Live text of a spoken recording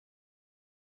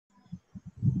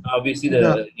We see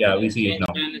the, we see it Change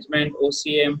now. management,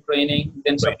 OCM, training.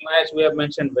 Then Right. suppliers, we have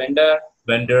mentioned vendor.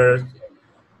 Vendors,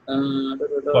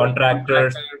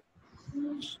 contractors,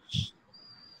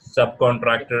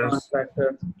 subcontractors.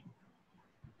 Contractor.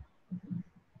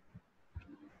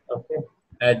 Okay.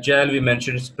 Agile, we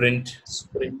mentioned sprint.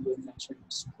 Sprint, we mentioned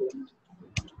sprint.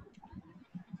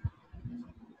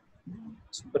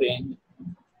 Sprint.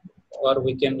 Or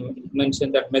we can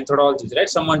mention that methodologies, right?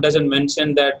 Someone doesn't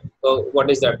mention that,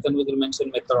 what is that? Then we will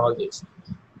mention methodologies.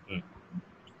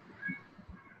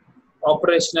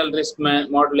 Operational risk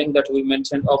modeling that we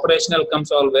mentioned. Operational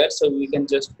comes all where, so we can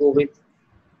just go with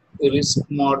risk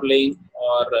modeling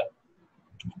or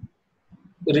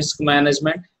risk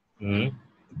management.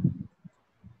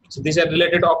 So these are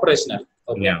related to operational.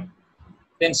 Okay. Yeah.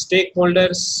 Then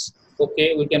stakeholders.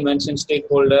 Okay, we can mention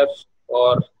stakeholder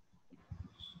or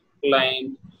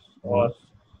client or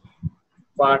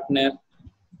partner,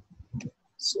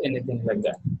 anything like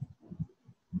that.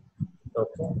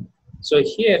 Okay. So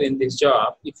here in this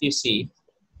job, if you see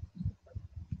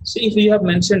if you have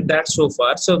mentioned that so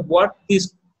far, so what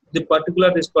is the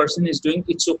particular this person is doing,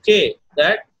 it's okay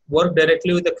that work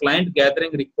directly with the client,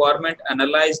 gathering requirement,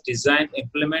 analyze, design,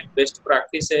 implement best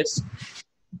practices,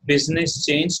 business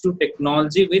change to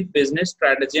technology with business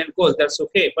strategy and goals. That's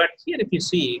okay. But here if you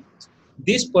see,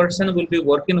 this person will be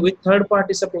working with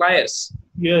third-party suppliers.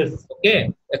 Yes.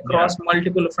 Okay. Across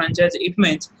multiple franchises. It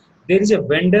means there is a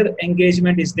vendor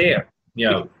engagement is there.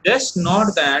 Yeah. Just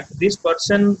not that this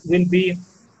person will be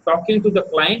talking to the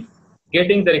client,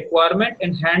 getting the requirement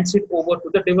and hands it over to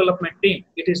the development team.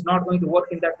 It is not going to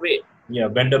work in that way. Yeah,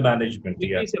 vendor management.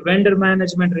 It is a vendor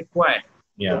management required.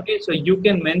 Yeah. Okay, so you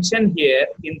can mention here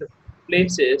in the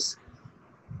places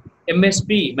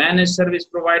MSP, managed service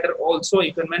provider, also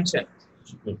you can mention.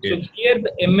 Okay. So here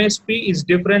the MSP is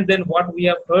different than what we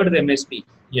have heard the MSP.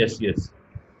 Yes, yes.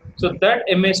 So that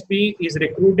MSP is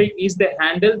recruiting, is they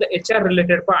handle the HR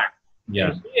related part.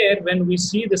 Yeah. And here when we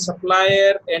see the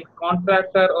supplier and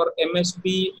contractor or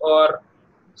MSP or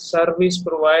service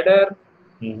provider,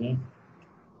 and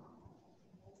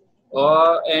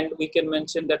we can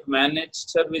mention that managed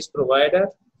service provider.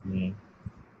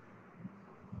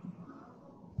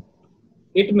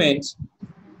 It means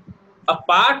a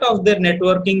part of their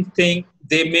networking thing,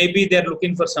 they're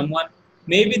looking for someone.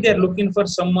 Maybe they're looking for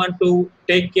someone to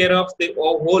take care of the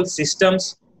whole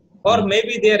systems, or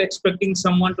maybe they are expecting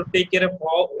someone to take care of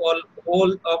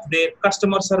all of their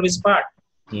customer service part.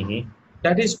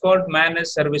 That is called managed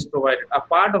service provider. A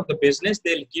part of the business,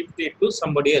 they'll give it to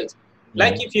somebody else.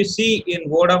 Like if you see in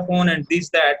Vodafone and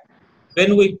that,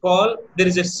 when we call, there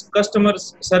is a customer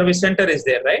service center is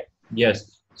there, right?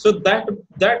 Yes. So that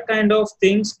kind of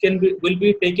things will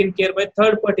be taken care by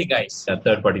third-party guys.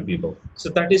 Third-party people. So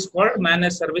that is called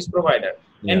managed service provider.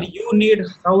 Yeah. And you need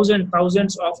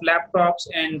thousands of laptops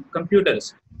and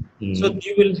computers. So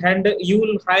you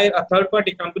will hire a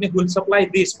third-party company who will supply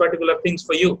these particular things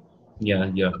for you. Yeah,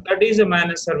 yeah. So that is a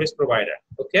managed service provider.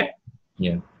 Okay.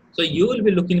 Yeah. So you will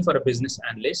be looking for a business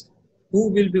analyst who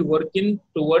will be working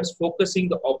towards focusing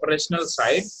the operational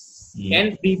side.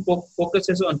 And he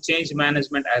focuses on change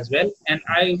management as well. And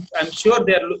I'm sure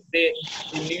they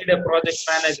need a project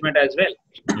management as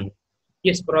well.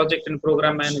 Yes, project and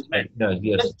program management.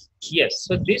 Yes. Yes.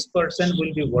 So this person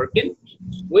will be working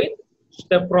with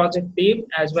the project team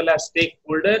as well as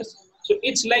stakeholders. So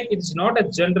it's not a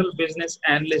general business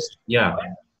analyst. Yeah.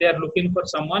 They are looking for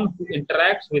someone who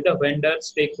interacts with the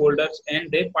vendors, stakeholders,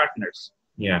 and their partners.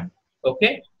 Yeah.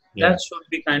 Okay. Yeah. That should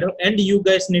be kind of, and you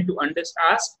guys need to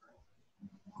ask,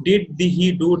 did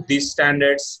he do these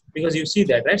standards? Because you see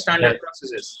that, right? Standard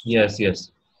processes. Yes,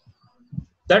 yes.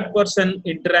 That person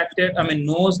interacted,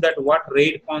 knows that what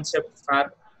RAID concepts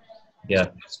are. Yeah.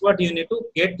 So that's what you need to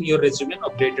get your resume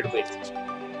updated with.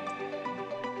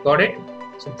 Got it?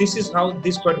 So this is how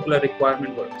this particular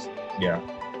requirement works. Yeah.